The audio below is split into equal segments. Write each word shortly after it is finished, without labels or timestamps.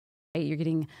You're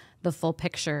getting the full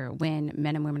picture when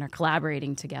men and women are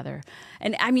collaborating together.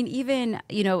 And I mean, even,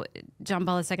 John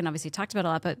Paul II obviously talked about a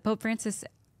lot, but Pope Francis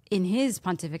in his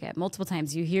pontificate, multiple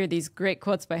times you hear these great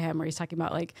quotes by him where he's talking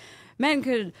about like men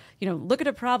could, look at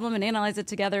a problem and analyze it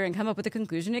together and come up with a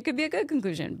conclusion. It could be a good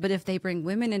conclusion. But if they bring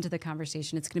women into the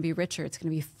conversation, it's going to be richer. It's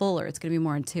going to be fuller. It's going to be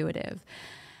more intuitive.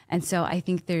 And so I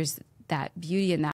think there's that beauty in that.